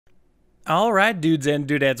All right, dudes and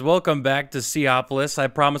dudettes, welcome back to Seaopolis. I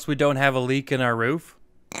promise we don't have a leak in our roof.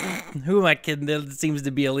 Who am I kidding? There seems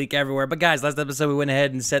to be a leak everywhere. But guys, last episode we went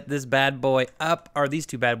ahead and set this bad boy up, or these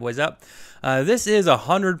two bad boys up. This is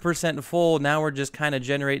 100% full. Now we're just kind of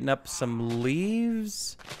generating up some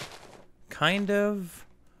leaves. Kind of.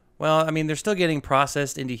 Well, I mean, they're still getting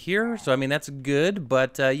processed into here, so I mean, that's good.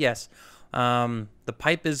 But yes, the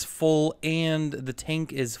pipe is full and the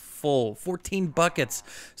tank is full. 14 buckets.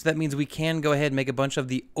 So that means we can go ahead and make a bunch of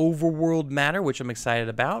the overworld matter, which I'm excited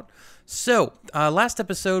about. So, last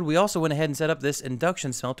episode, we also went ahead and set up this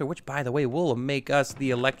induction smelter, which, by the way, will make us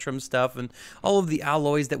the electrum stuff and all of the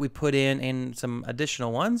alloys that we put in and some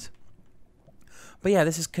additional ones. But yeah,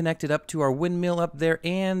 this is connected up to our windmill up there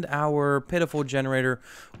and our pitiful generator,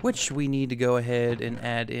 which we need to go ahead and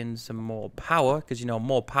add in some more power, because, you know,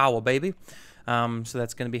 more power, baby. So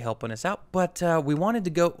that's going to be helping us out. But we wanted to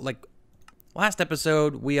go, like, last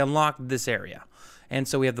episode, we unlocked this area. And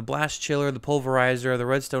so we have the blast chiller, the pulverizer, the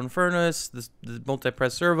redstone furnace, the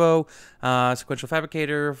multi-press servo, sequential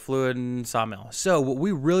fabricator, fluid, and sawmill. So what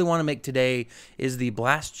we really want to make today is the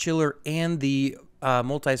blast chiller and the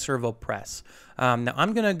multi-servo press. Now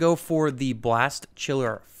I'm going to go for the blast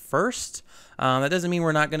chiller first. That doesn't mean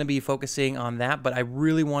we're not going to be focusing on that, but I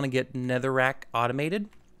really want to get netherrack automated.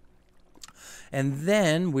 And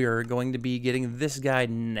then we're going to be getting this guy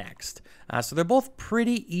next. So they're both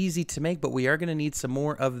pretty easy to make, but we are going to need some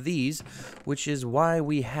more of these, which is why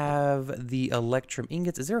we have the electrum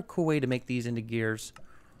ingots. Is there a cool way to make these into gears?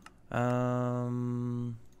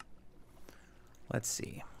 Let's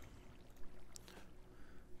see.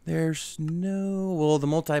 There's no... Well, the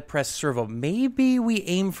multi-press servo. Maybe we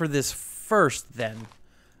aim for this first, then.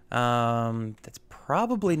 That's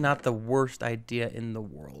probably not the worst idea in the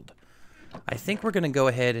world. I think we're going to go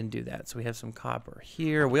ahead and do that. So we have some copper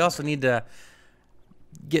here. We also need to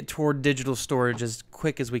get toward digital storage as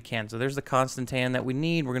quick as we can. So there's the Constantan that we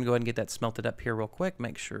need. We're going to go ahead and get that smelted up here real quick.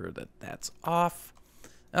 Make sure that that's off.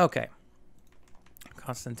 Okay.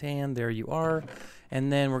 Constantan, there you are. And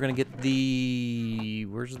then we're going to get the...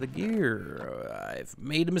 Where's the gear? I've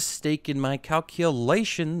made a mistake in my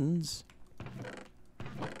calculations.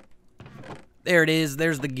 There it is.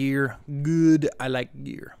 There's the gear. Good. I like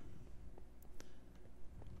gear.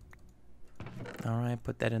 All right,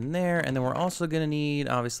 put that in there. And then we're also going to need,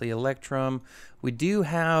 obviously, electrum. We do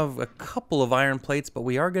have a couple of iron plates, but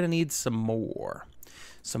we are going to need some more.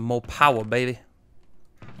 Some more power, baby.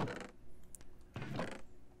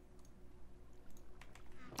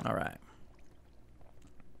 All right.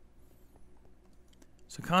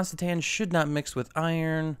 So Constantan should not mix with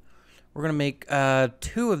iron. We're going to make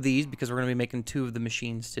 2 of these because we're going to be making 2 of the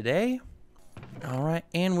machines today. All right,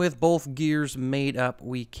 and with both gears made up,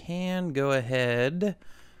 we can go ahead,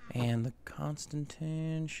 and the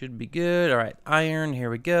Constantan should be good. All right, iron, here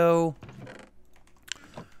we go.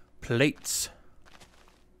 Plates.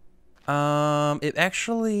 It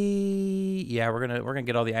actually, yeah, we're gonna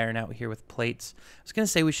get all the iron out here with plates. I was gonna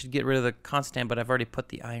say we should get rid of the Constantan, but I've already put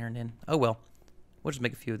the iron in. Oh well, we'll just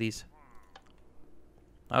make a few of these.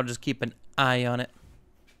 I'll just keep an eye on it.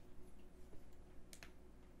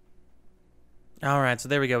 All right, so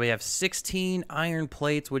there we go. We have 16 iron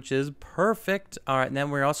plates, which is perfect. All right, and then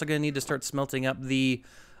we're also going to need to start smelting up the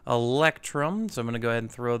electrum. So I'm going to go ahead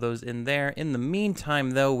and throw those in there. In the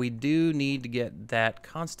meantime, though, we do need to get that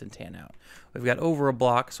Constantan out. We've got over a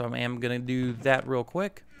block, so I am going to do that real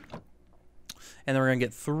quick. And then we're going to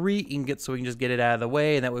get 3 ingots so we can just get it out of the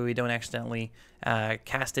way, and that way we don't accidentally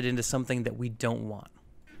cast it into something that we don't want.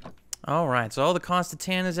 All right, so all the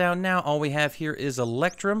Constantan is out now. All we have here is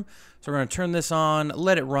electrum. So we're going to turn this on,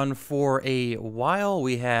 let it run for a while.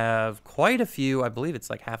 We have quite a few. I believe it's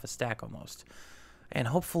like half a stack almost. And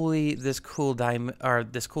hopefully this cool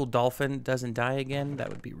dolphin doesn't die again. That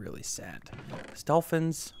would be really sad. Because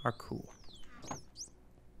dolphins are cool.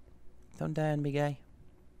 Don't die on me, guy.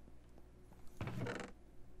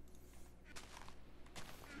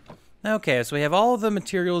 Okay, so we have all of the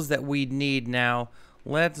materials that we need now.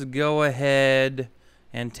 Let's go ahead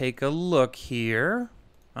and take a look here.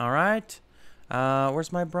 All right.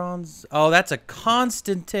 Where's my bronze? Oh, that's a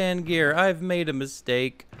Constantan gear. I've made a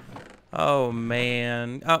mistake. Oh,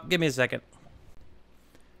 man. Oh, give me a second.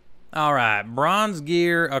 All right. Bronze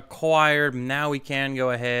gear acquired. Now we can go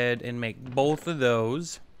ahead and make both of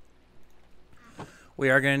those. We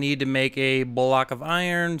are going to need to make a block of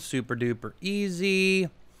iron. Super duper easy.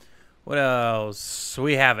 What else?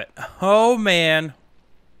 We have it. Oh, man.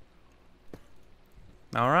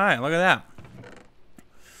 All right, look at that.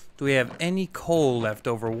 Do we have any coal left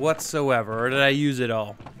over whatsoever, or did I use it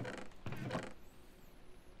all?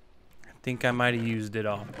 I think I might have used it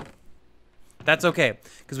all. That's okay,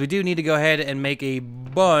 because we do need to go ahead and make a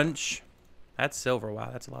bunch. That's silver. Wow,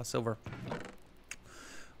 that's a lot of silver.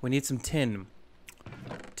 We need some tin.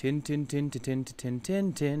 Tin, tin, tin, tin, tin, tin,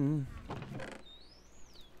 tin, tin.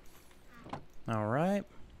 All right.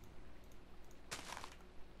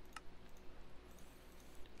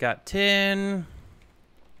 Got tin.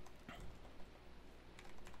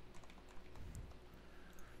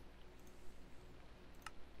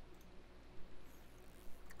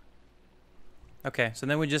 Okay, so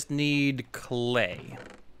then we just need clay.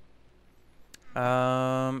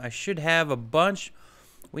 I should have a bunch.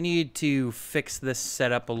 We need to fix this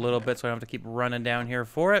setup a little bit so I don't have to keep running down here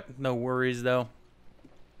for it. No worries, though.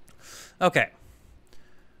 Okay.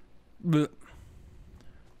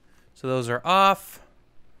 So those are off.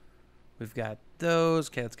 We've got those.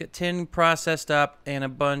 Okay, let's get tin processed up and a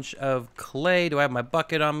bunch of clay. Do I have my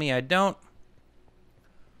bucket on me? I don't.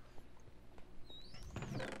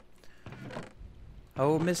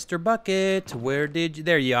 Oh, Mr. Bucket, where did you...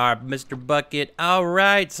 There you are, Mr. Bucket. All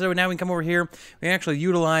right, so now we can come over here. We can actually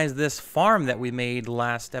utilize this farm that we made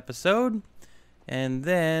last episode. And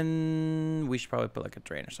then we should probably put like a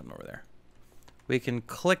drain or something over there. We can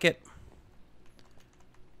click it.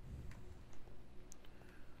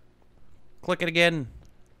 Click it again.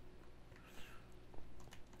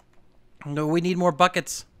 No, we need more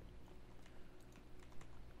buckets.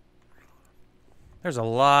 There's a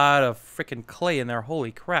lot of freaking clay in there.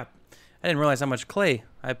 Holy crap. I didn't realize how much clay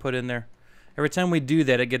I put in there. Every time we do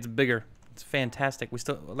that, it gets bigger. It's fantastic. We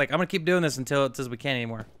still, like, I'm going to keep doing this until it says we can't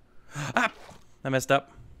anymore. Ah! I messed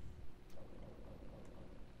up.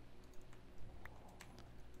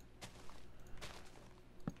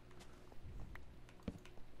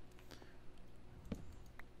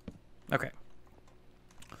 Okay.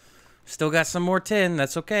 Still got some more tin.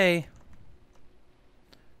 That's okay.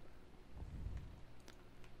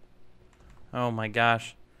 Oh my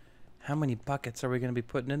gosh. How many buckets are we going to be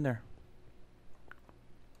putting in there?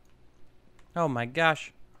 Oh my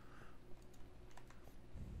gosh.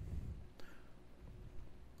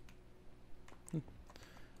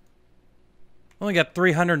 Only got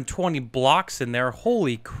 320 blocks in there.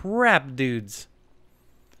 Holy crap, dudes.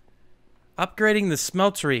 Upgrading the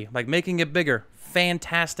smeltery, like making it bigger.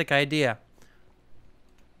 Fantastic idea.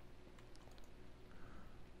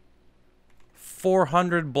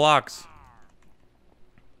 400 blocks.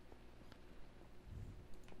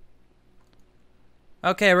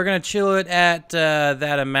 Okay, we're going to chill it at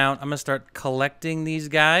that amount. I'm going to start collecting these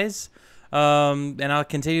guys. And I'll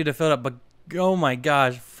continue to fill it up. But, oh my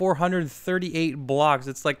gosh, 438 blocks.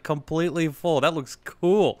 It's like completely full. That looks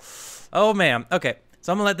cool. Oh, man. Okay,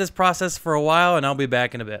 so I'm going to let this process for a while, and I'll be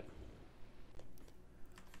back in a bit.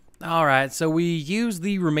 All right, so we used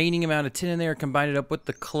the remaining amount of tin in there, combined it up with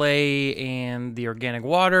the clay and the organic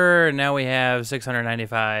water, and now we have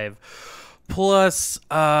 695. Plus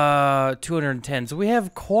 210. So we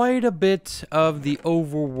have quite a bit of the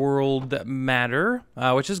overworld matter,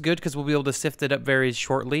 which is good because we'll be able to sift it up very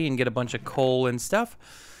shortly and get a bunch of coal and stuff.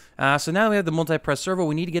 So now that we have the multi-press servo,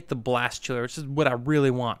 we need to get the blast chiller, which is what I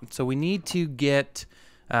really want. So we need to get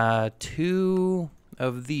 2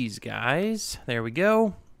 of these guys. There we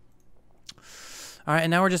go. All right,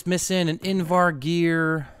 and now we're just missing an Invar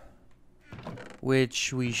gear,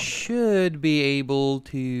 which we should be able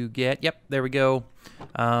to get. Yep, there we go.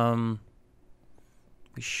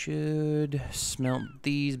 We should smelt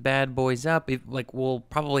these bad boys up. We'll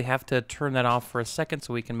probably have to turn that off for a second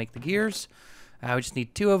so we can make the gears. We just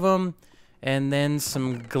need 2 of them. And then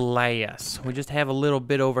some glass. We just have a little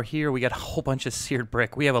bit over here. We got a whole bunch of seared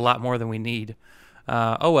brick. We have a lot more than we need.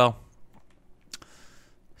 Oh, well.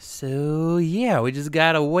 So, yeah, we just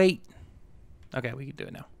gotta wait. Okay, we can do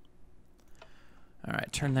it now. All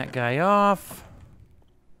right, turn that guy off.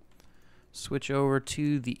 Switch over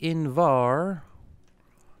to the Invar.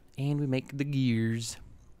 And we make the gears.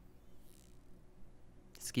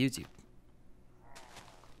 Excuse you.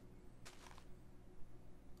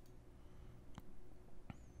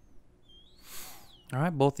 All right,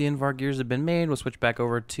 both the Invar gears have been made. We'll switch back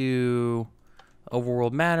over to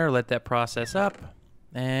Overworld Matter, let that process up.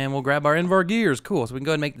 And we'll grab our Invar gears. Cool. So we can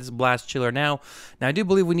go ahead and make this blast chiller now. Now, I do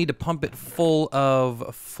believe we need to pump it full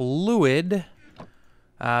of fluid.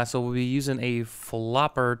 So we'll be using a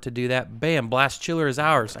flopper to do that. Bam. Blast chiller is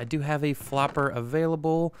ours. I do have a flopper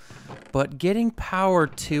available. But getting power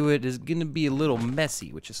to it is going to be a little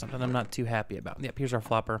messy, which is something I'm not too happy about. Yep, here's our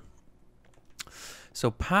flopper.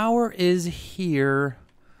 So power is here.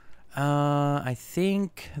 I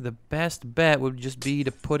think the best bet would just be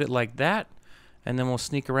to put it like that. And then we'll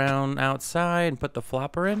sneak around outside and put the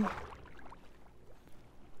flopper in.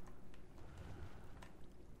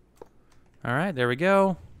 All right, there we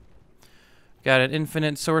go. Got an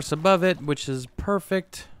infinite source above it, which is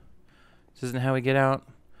perfect. This isn't how we get out.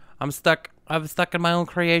 I'm stuck. I'm stuck in my own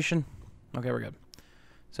creation. Okay, we're good.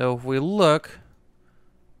 So if we look,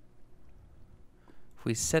 if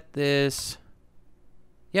we set this,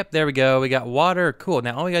 yep, there we go. We got water. Cool.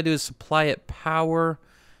 Now all we gotta do is supply it power,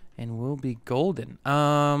 and we'll be golden.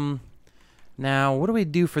 Now what do we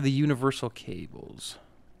do for the universal cables?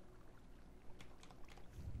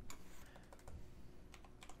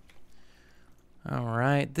 All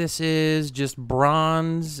right, this is just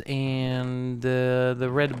bronze and the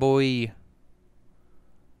red boy.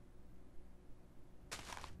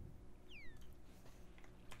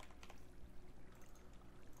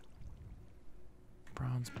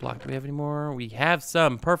 Bronze block. Do we have any more? We have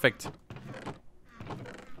some. Perfect.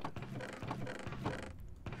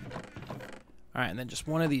 All right, and then just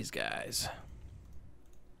one of these guys.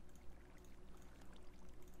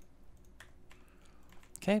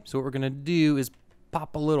 Okay, so what we're gonna do is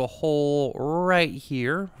pop a little hole right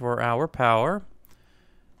here for our power,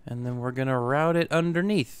 and then we're gonna route it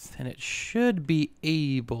underneath, and it should be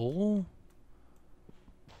able.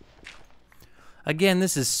 Again,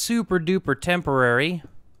 this is super duper temporary.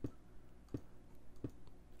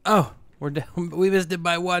 Oh, we're down. We missed it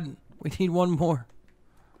by one. We need one more.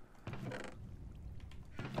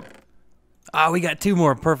 Ah, we got two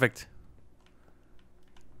more. Perfect.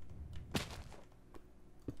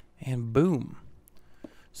 And boom.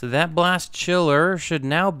 So that blast chiller should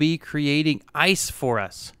now be creating ice for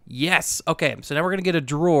us. Yes. Okay, so now we're going to get a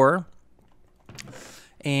drawer.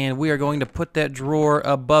 And we are going to put that drawer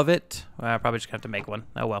above it. Well, I probably just have to make one.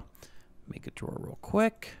 Oh, well. Make a drawer real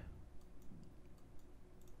quick.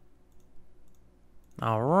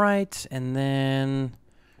 All right. And then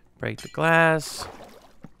break the glass.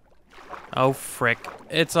 Oh, frick.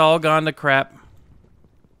 It's all gone to crap.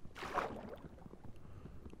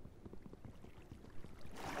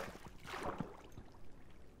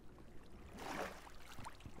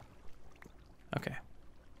 Okay.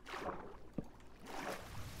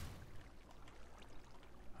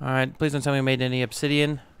 Alright, please don't tell me I made any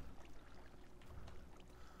obsidian.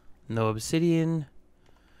 No obsidian.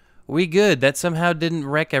 We good. That somehow didn't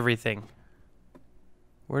wreck everything.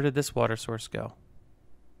 Where did this water source go?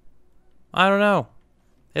 I don't know.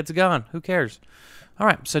 It's gone. Who cares?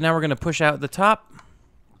 Alright, so now we're going to push out the top.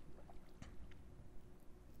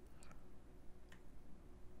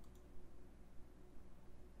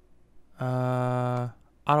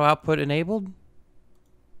 Auto output enabled.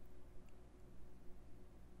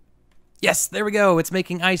 Yes, there we go. It's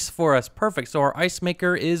making ice for us. Perfect. So our ice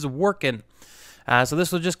maker is working. So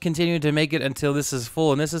this will just continue to make it until this is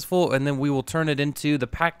full and this is full, and then we will turn it into the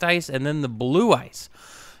packed ice and then the blue ice.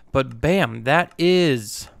 But bam, that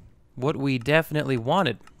is what we definitely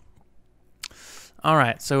wanted. All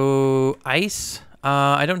right, so ice.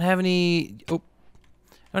 I don't have any. Oh,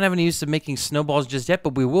 I don't have any use of making snowballs just yet,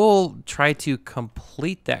 but we will try to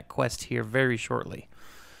complete that quest here very shortly.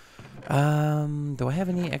 Do I have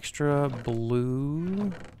any extra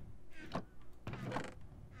blue?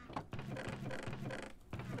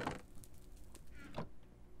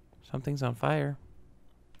 Something's on fire.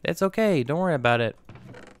 It's okay. Don't worry about it.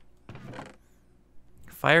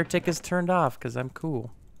 Fire tick is turned off because I'm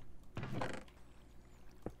cool.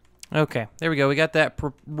 Okay, there we go. We got that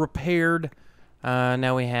repaired.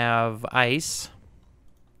 Now we have ice.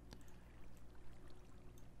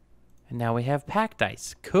 And now we have packed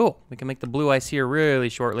ice. Cool. We can make the blue ice here really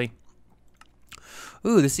shortly.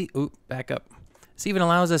 Ooh, ooh, back up. This even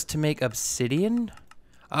allows us to make obsidian.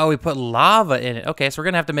 Oh, we put lava in it. Okay, so we're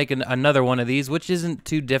going to have to make another one of these, which isn't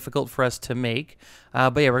too difficult for us to make.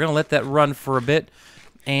 But yeah, we're going to let that run for a bit.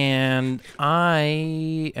 And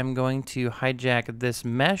I am going to hijack this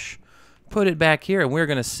mesh, put it back here, and we're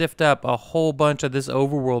going to sift up a whole bunch of this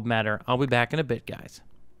overworld matter. I'll be back in a bit, guys.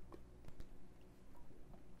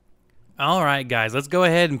 All right, guys, let's go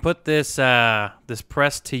ahead and put this this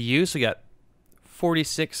press to use. We got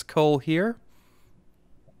 46 coal here.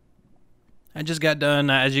 I just got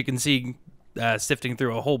done, as you can see, sifting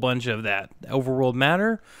through a whole bunch of that overworld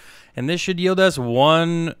matter, and this should yield us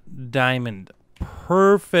 1 diamond.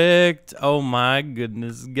 Perfect. Oh my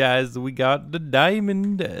goodness, guys, we got the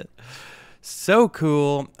diamond. So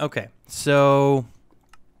cool. Okay, so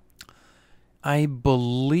I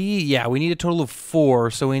believe, yeah, we need a total of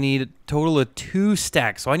 4, so we need a total of 2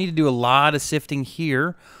 stacks. So I need to do a lot of sifting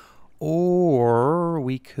here, or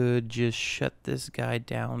we could just shut this guy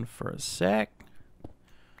down for a sec.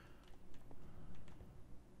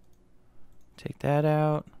 Take that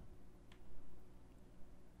out.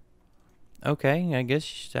 Okay, I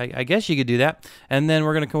guess you could do that. And then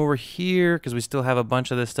we're gonna come over here because we still have a bunch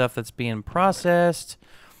of this stuff that's being processed.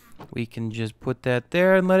 We can just put that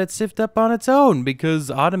there and let it sift up on its own because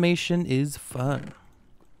automation is fun.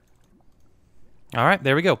 All right,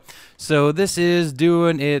 there we go. So this is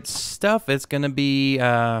doing its stuff. It's gonna be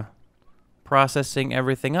processing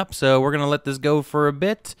everything up. So we're gonna let this go for a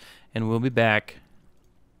bit, and we'll be back.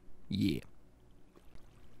 Yeah.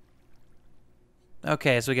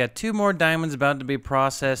 Okay, so we got 2 more diamonds about to be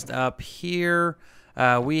processed up here.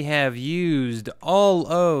 We have used all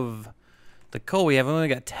of the coal. We have only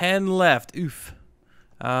got 10 left. Oof.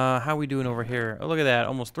 How are we doing over here? Oh, look at that.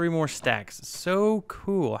 Almost 3 more stacks. So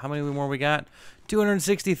cool. How many more we got?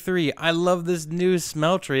 263. I love this new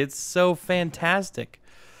smeltery. It's so fantastic.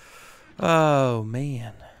 Oh,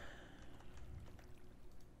 man.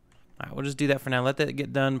 All right, we'll just do that for now. Let that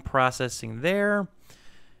get done processing there.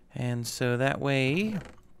 And so that way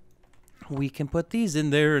we can put these in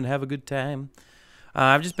there and have a good time.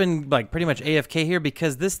 I've just been like pretty much AFK here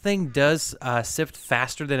because this thing does sift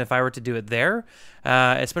faster than if I were to do it there,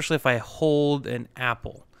 especially if I hold an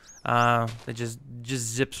apple. It just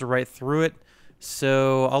zips right through it.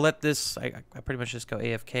 So I'll let this, I pretty much just go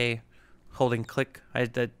AFK, holding click.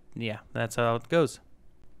 Yeah, that's how it goes.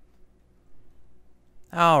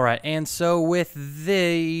 All right, and so with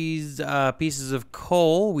these pieces of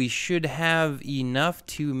coal, we should have enough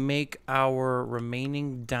to make our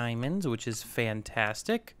remaining diamonds, which is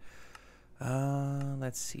fantastic.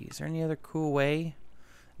 Let's see, is there any other cool way?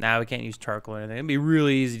 Nah, we can't use charcoal or anything. It'd be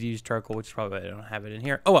really easy to use charcoal, which is probably why I don't have it in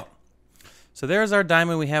here. Oh, well. So there's our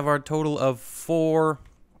diamond. We have our total of 4.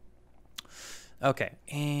 Okay,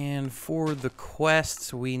 and for the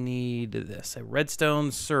quests, we need this, a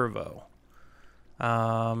redstone servo.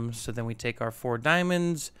 So then we take our 4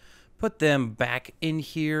 diamonds, put them back in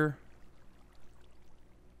here.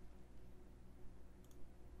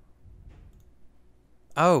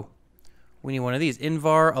 Oh, we need one of these.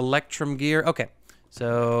 Invar Electrum gear. Okay,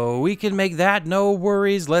 so we can make that. No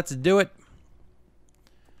worries. Let's do it.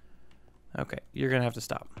 Okay, you're going to have to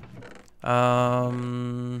stop.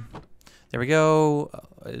 There we go.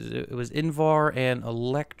 It was Invar and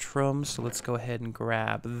Electrum, so let's go ahead and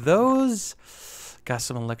grab those. Got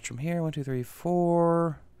some Electrum here. 1, 2, 3,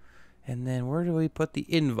 4. And then where do we put the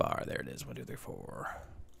Invar? There it is. 1, 2, 3, 4.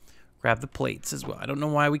 Grab the plates as well. I don't know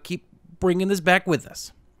why we keep bringing this back with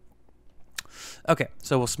us. Okay,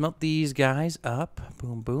 so we'll smelt these guys up.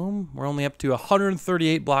 Boom, boom. We're only up to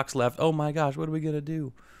 138 blocks left. Oh my gosh, what are we going to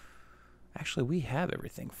do? Actually, we have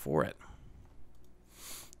everything for it.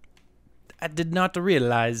 I did not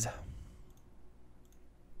realize. So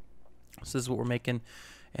this is what we're making.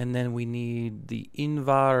 And then we need the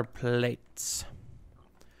Invar plates.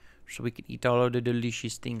 So we can eat all of the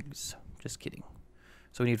delicious things. Just kidding.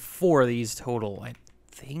 So we need 4 of these total, I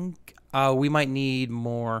think. We might need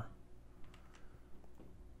more.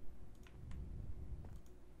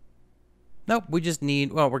 Nope, we just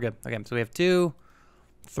need, well, we're good. Okay, so we have 2,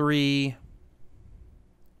 3,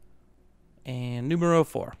 and numero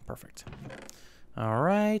 4. Perfect. All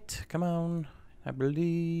right, come on. I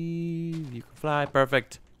believe you can fly.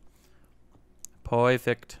 Perfect.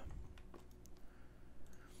 Perfect.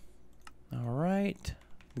 All right.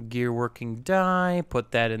 Gear working die.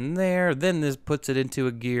 Put that in there. Then this puts it into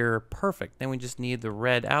a gear. Perfect. Then we just need the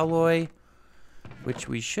red alloy, which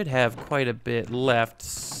we should have quite a bit left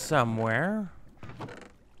somewhere.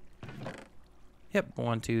 Yep.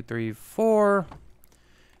 1, 2, 3, 4.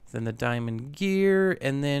 Then the diamond gear,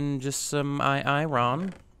 and then just some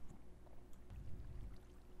iron.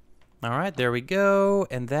 All right, there we go.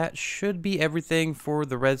 And that should be everything for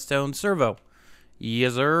the redstone servo.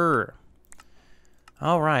 Yes, sir.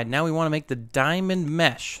 All right, now we want to make the diamond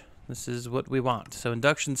mesh. This is what we want. So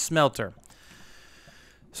induction smelter.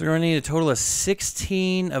 So we're going to need a total of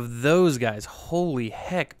 16 of those guys. Holy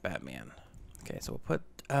heck, Batman. Okay, so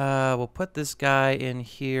we'll put this guy in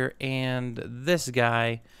here and this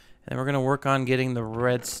guy. And we're going to work on getting the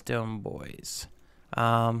redstone boys.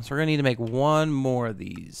 So we're going to need to make 1 more of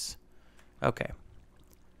these. Okay.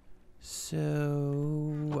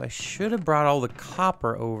 So I should have brought all the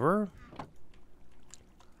copper over.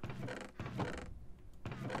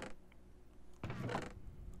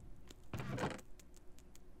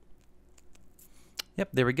 Yep,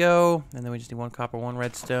 there we go. And then we just need 1 copper, 1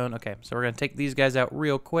 redstone. Okay, so we're going to take these guys out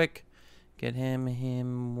real quick. Get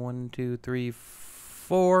him, 1, 2, 3,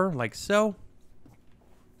 4, like so.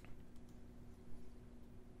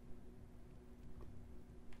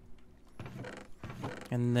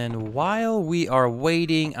 And then while we are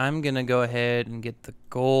waiting, I'm going to go ahead and get the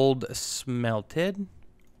gold smelted.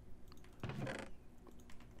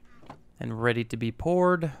 and ready to be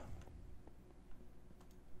poured.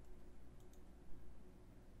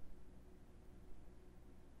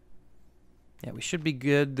 Yeah, we should be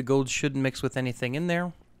good. The gold shouldn't mix with anything in there.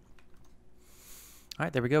 All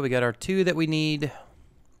right, there we go. We got our 2 that we need.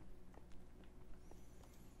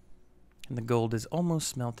 And the gold is almost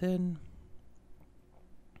smelted.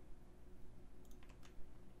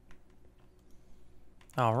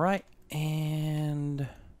 All right, and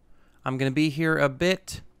I'm going to be here a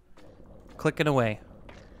bit, clicking away.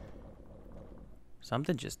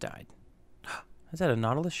 Something just died. Is that a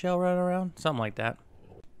Nautilus shell right around? Something like that.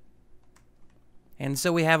 And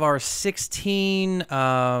so we have our 16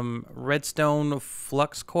 redstone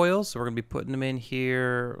flux coils. So we're going to be putting them in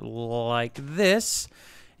here like this.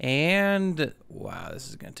 And, wow, this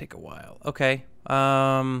is going to take a while. Okay.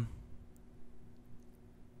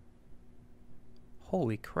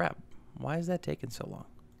 Holy crap. Why is that taking so long?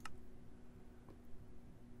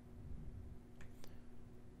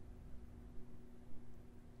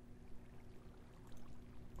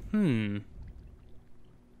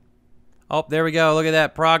 Oh, there we go. Look at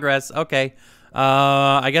that progress. Okay.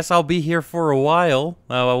 I guess I'll be here for a while.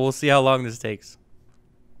 We'll see how long this takes.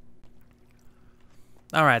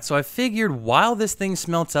 All right, so I figured while this thing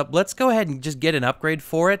smelts up, let's go ahead and just get an upgrade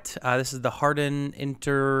for it. This is the hardened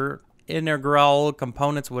integral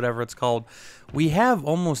components, whatever it's called. We have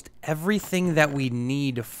almost everything that we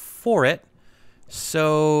need for it.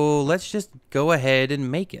 So let's just go ahead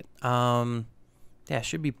and make it. Yeah, it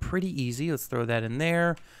should be pretty easy. Let's throw that in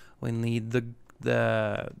there. We need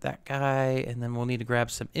that guy, and then we'll need to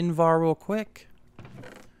grab some Invar real quick.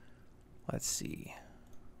 Let's see.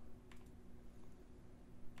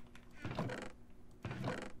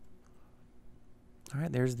 All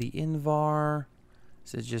right, there's the Invar.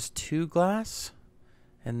 This is just 2 glass,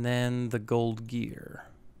 and then the gold gear.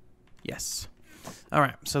 Yes. All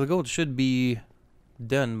right, so the gold should be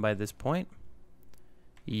done by this point.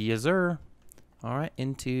 Yes, sir. All right,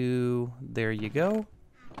 into there you go.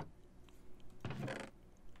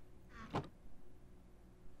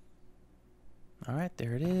 All right,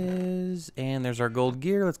 there it is. And there's our gold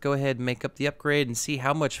gear. Let's go ahead and make up the upgrade and see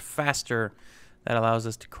how much faster that allows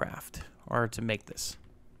us to craft or to make this.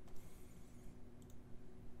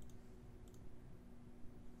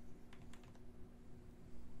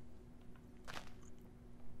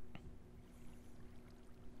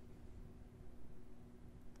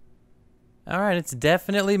 All right, it's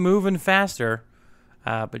definitely moving faster,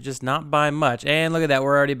 but just not by much. And look at that,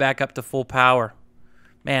 we're already back up to full power.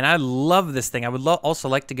 Man, I love this thing. I would also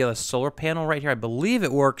like to get a solar panel right here. I believe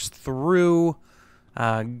it works through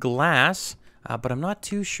glass, but I'm not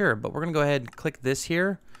too sure. But we're going to go ahead and click this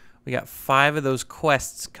here. We got 5 of those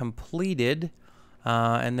quests completed,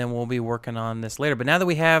 and then we'll be working on this later. But now that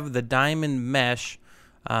we have the diamond mesh,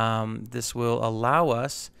 this will allow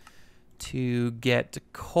us to get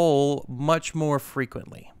coal much more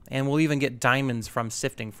frequently. And we'll even get diamonds from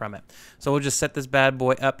sifting from it. So we'll just set this bad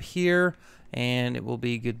boy up here, and it will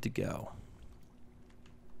be good to go.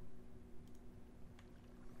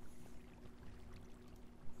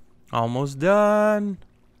 Almost done.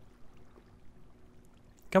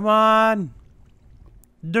 Come on.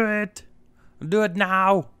 Do it. Do it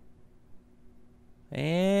now.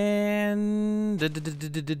 And there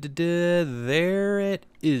it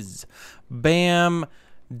is. Bam.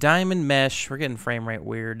 Diamond mesh. We're getting frame rate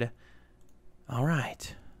weird. All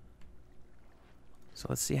right. So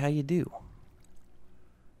let's see how you do.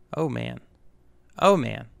 Oh, man. Oh,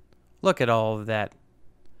 man. Look at all of that.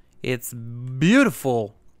 It's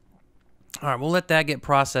beautiful. All right, we'll let that get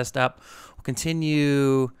processed up. We'll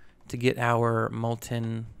continue to get our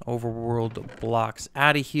molten overworld blocks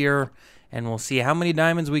out of here, and we'll see how many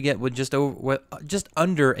diamonds we get with just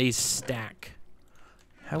under a stack.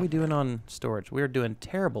 How are we doing on storage? We're doing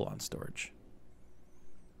terrible on storage.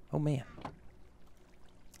 Oh, man.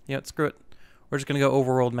 You know, screw it. We're just going to go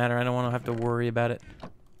overworld matter. I don't want to have to worry about it.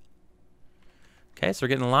 Okay, so we're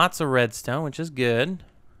getting lots of redstone, which is good.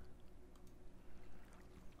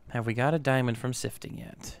 Have we got a diamond from sifting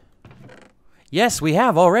yet? Yes, we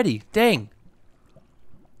have already. Dang.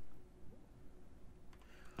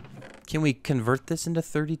 Can we convert this into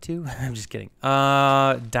 32? I'm just kidding.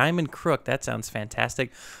 Diamond crook. That sounds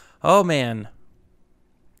fantastic. Oh, man.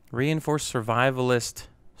 Reinforced survivalist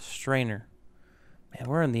strainer. Man,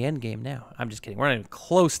 we're in the end game now. I'm just kidding. We're not even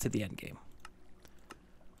close to the end game.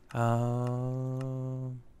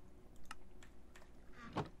 Oh,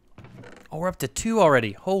 we're up to 2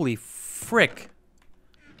 already. Holy frick.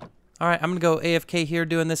 All right, I'm going to go AFK here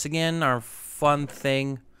doing this again, our fun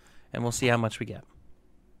thing, and we'll see how much we get.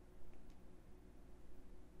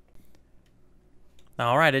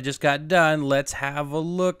 All right, it just got done. Let's have a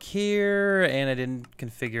look here. And I didn't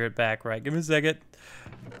configure it back right. Give me a second.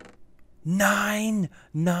 Nine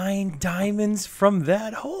diamonds from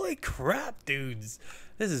that. Holy crap, dudes.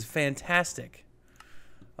 This is fantastic.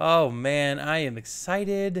 Oh, man, I am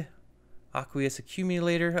excited. Aqueous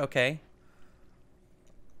accumulator. Okay.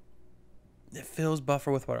 It fills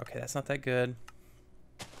buffer with water. Okay, that's not that good.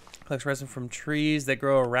 Collects resin from trees that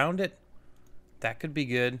grow around it. That could be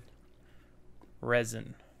good.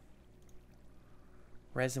 Resin.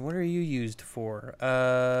 Resin, what are you used for?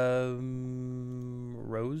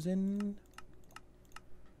 Rosin?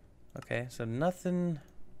 Okay, so nothing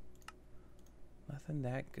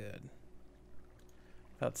that good.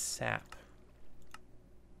 About sap.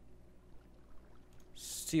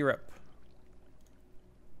 Syrup.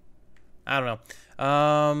 I don't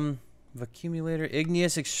know. Accumulator,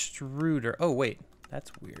 igneous extruder. Oh, wait.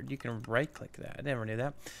 That's weird. You can right-click that. I never knew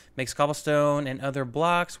that. Makes cobblestone and other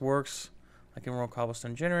blocks. Works like in roll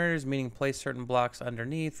cobblestone generators, meaning place certain blocks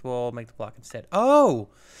underneath will make the block instead. Oh!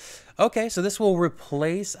 Okay, so this will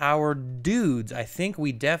replace our dudes. I think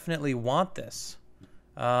we definitely want this.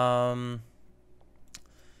 Okay.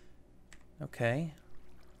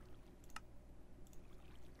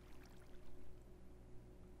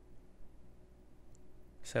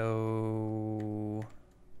 So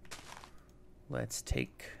let's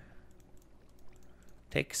take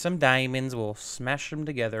some diamonds. We'll smash them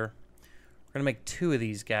together. We're gonna make 2 of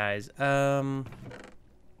these guys.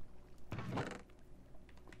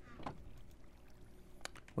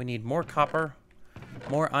 We need more copper,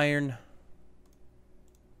 more iron.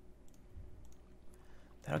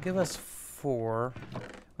 That'll give us 4. Am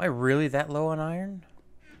I really that low on iron?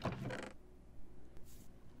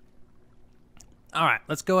 All right,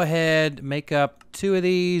 let's go ahead, make up 2 of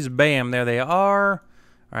these. Bam, there they are.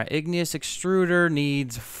 All right, igneous extruder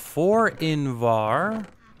needs 4 invar.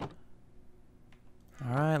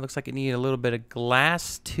 All right, looks like it needs a little bit of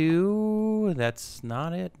glass too. That's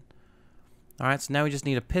not it. All right, so now we just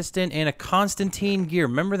need a piston and a Constantine gear.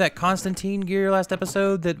 Remember that Constantine gear last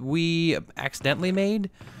episode that we accidentally made?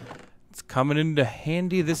 It's coming into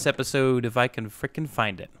handy this episode if I can frickin'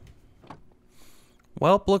 find it.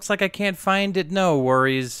 Well, looks like I can't find it. No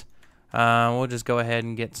worries. We'll just go ahead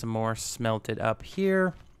and get some more smelted up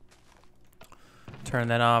here. Turn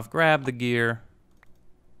that off. Grab the gear.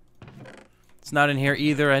 It's not in here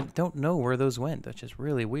either. I don't know where those went, which is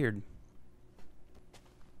really weird.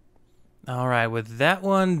 All right, with that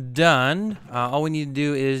one done, all we need to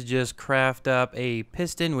do is just craft up a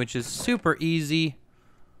piston, which is super easy.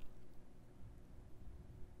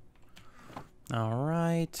 All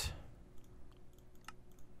right.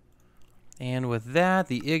 And with that,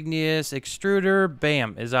 the igneous extruder,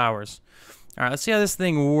 bam, is ours. All right, let's see how this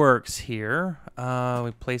thing works here.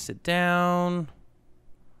 We place it down.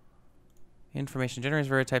 Information generates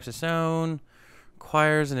various types of stone.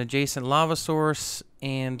 Requires an adjacent lava source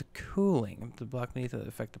and cooling. The block beneath it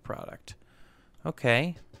affect the product.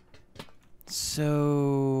 Okay.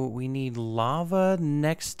 So we need lava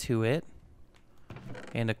next to it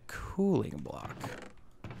and a cooling block.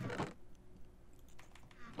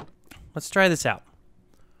 Let's try this out.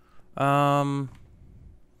 We're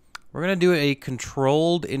going to do a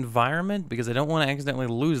controlled environment because I don't want to accidentally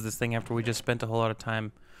lose this thing after we just spent a whole lot of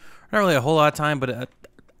time. Not really a whole lot of time, but a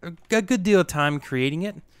good deal of time creating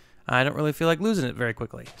it. I don't really feel like losing it very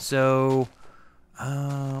quickly. So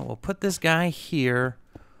we'll put this guy here.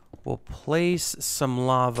 We'll place some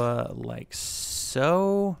lava like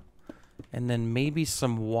so. And then maybe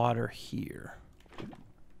some water here.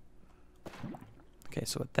 Okay,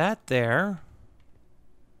 so with that there,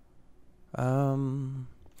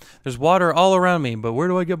 there's water all around me, but where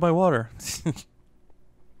do I get my water?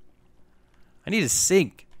 I need a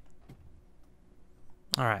sink.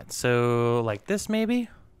 All right, so like this maybe?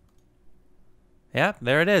 Yeah,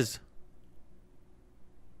 there it is.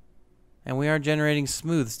 And we are generating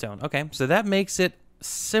smooth stone. Okay, so that makes it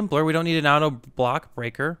simpler. We don't need an auto block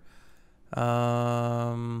breaker.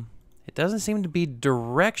 It doesn't seem to be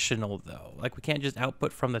directional, though. Like, we can't just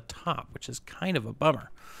output from the top, which is kind of a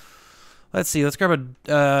bummer. Let's see. Let's grab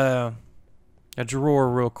a drawer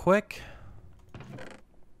real quick.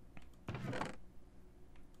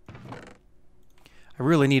 I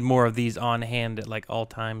really need more of these on hand at, like, all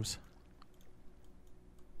times.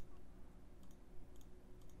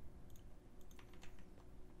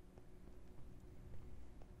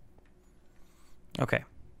 Okay.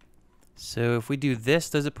 So if we do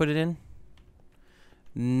this, does it put it in?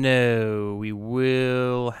 No, we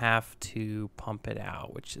will have to pump it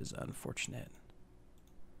out, which is unfortunate.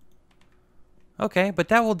 Okay, but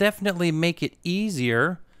that will definitely make it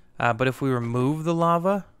easier. But if we remove the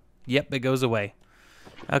lava, yep, it goes away.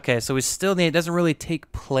 Okay, so we still need, it doesn't really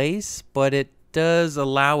take place, but it does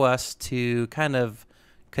allow us to kind of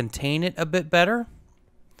contain it a bit better.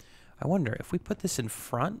 I wonder if we put this in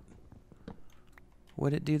front,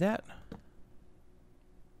 would it do that?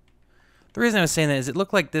 The reason I was saying that is it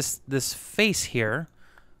looked like this face here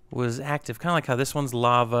was active, kind of like how this one's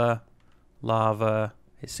lava, lava.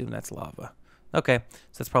 I assume that's lava. Okay,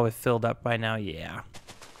 so that's probably filled up by now, yeah.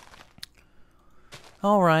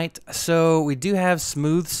 All right, so we do have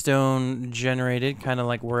smooth stone generated, kind of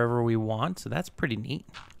like wherever we want, so that's pretty neat.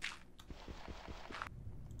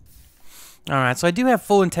 All right, so I do have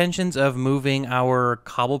full intentions of moving our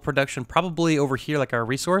cobble production probably over here, like our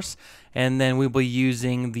resource, and then we'll be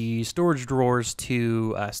using the storage drawers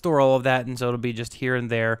to store all of that, and so it'll be just here and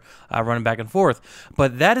there running back and forth.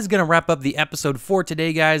 But that is going to wrap up the episode for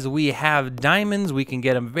today, guys. We have diamonds. We can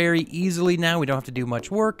get them very easily now. We don't have to do much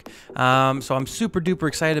work, so I'm super duper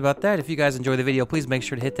excited about that. If you guys enjoy the video, please make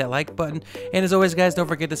sure to hit that like button, and as always, guys, don't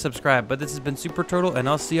forget to subscribe. But this has been Superturtle, and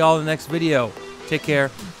I'll see y'all in the next video. Take care.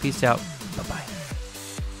 Peace out. Bye-bye.